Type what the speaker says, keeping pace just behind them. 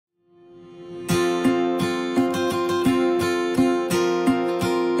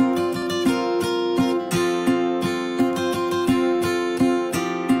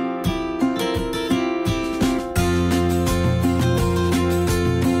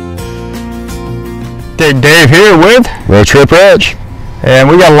Dave here with Road Trip Rich. And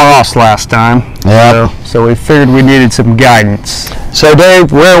we got lost last time. Yeah. So we figured we needed some guidance. So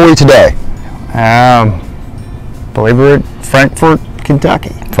Dave, where are we today? Believe we're at Frankfort,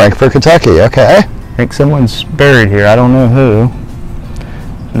 Kentucky. Frankfort, Kentucky, okay. I think someone's buried here. I don't know who.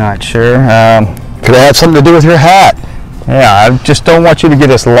 Not sure. Could it have something to do with your hat? Yeah, I just don't want you to get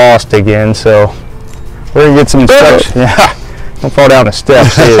us lost again, so we're going to get some instructions. Yeah, don't fall down the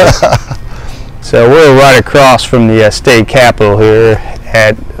steps either. So we're right across from the state capitol here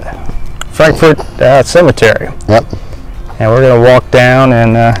at Frankfort Cemetery. Yep. And we're going to walk down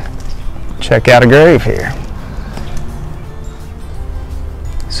and check out a grave here.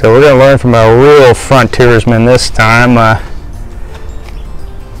 So we're going to learn from a real frontiersman this time,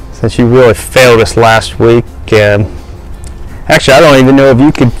 since you really failed us last week. Actually, I don't even know if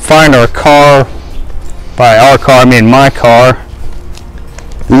you could find our car. By our car, I mean my car.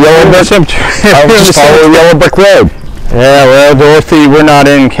 The yellow brick cemetery. I was just following Yellow Brick Road. Yeah, well, Dorothy, we're not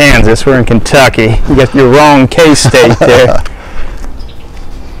in Kansas. We're in Kentucky. You got your wrong K-state there.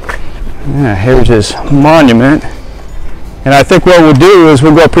 Yeah, here's his monument. And I think what we'll do is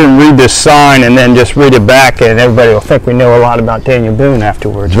we'll go up here and read this sign and then just read it back, and everybody will think we know a lot about Daniel Boone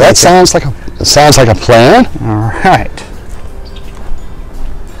afterwards. That sounds like a plan. All right.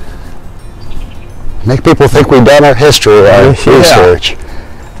 Make people think we've done our history, our research.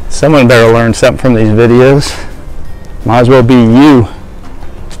 Someone better learn something from these videos. Might as well be you.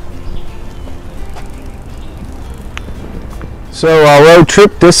 So, Road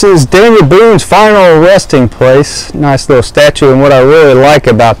Trip, this is Daniel Boone's final resting place. Nice little statue, and what I really like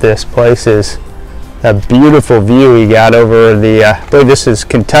about this place is that beautiful view he got over the, I believe this is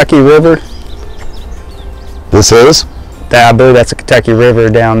Kentucky River. This is? I believe that's a Kentucky River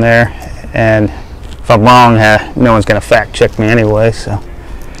down there, and if I'm wrong, no one's going to fact check me anyway, so.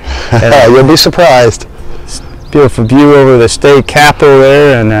 You'll be surprised. Beautiful view over the state capitol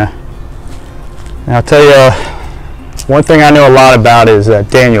there, and I'll tell you, one thing I know a lot about is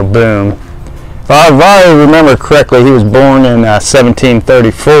Daniel Boone. If I remember correctly, he was born in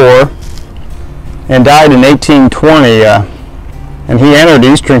 1734 and died in 1820, and he entered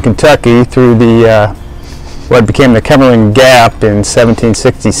eastern Kentucky through the what became the Cumberland Gap in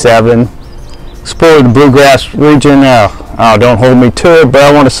 1767. Explored the bluegrass region. Oh, don't hold me to it, but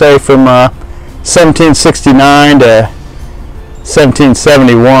I want to say from 1769 to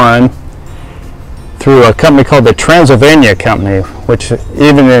 1771 through a company called the Transylvania Company, which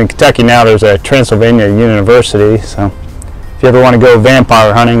even in Kentucky now there's a Transylvania University, so if you ever want to go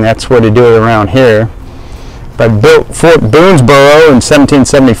vampire hunting, that's where they do it around here. But built Fort Boonesboro in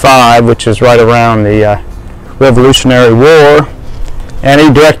 1775, which is right around the Revolutionary War, and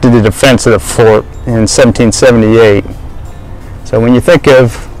he directed the defense of the fort in 1778. So when you think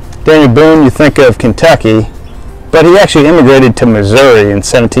of Daniel Boone, you think of Kentucky, but he actually immigrated to Missouri in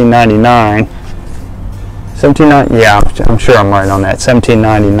 1799. Yeah, I'm sure I'm right on that.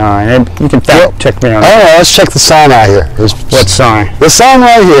 1799. And you can fact check me on that. All right, let's check the sign out here. What sign? The sign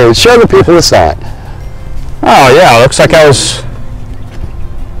right here. Show the people the sign. Oh yeah, looks like I was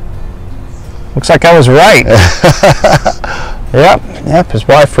right. Yep. His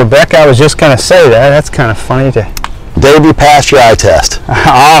wife Rebecca. I was just gonna say that. That's kind of funny to. Dave, you passed your eye test.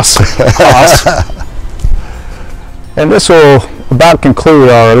 Awesome. And this will about conclude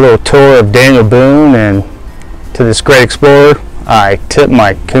our little tour of Daniel Boone, and to this great explorer, I tip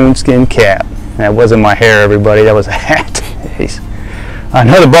my coonskin cap. That wasn't my hair, everybody. That was a hat. I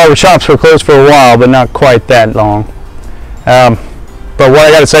know the barber shops were closed for a while, but not quite that long. But what I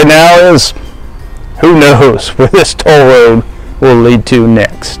got to say now is, who knows where this toll road will lead to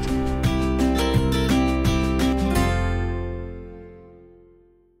next.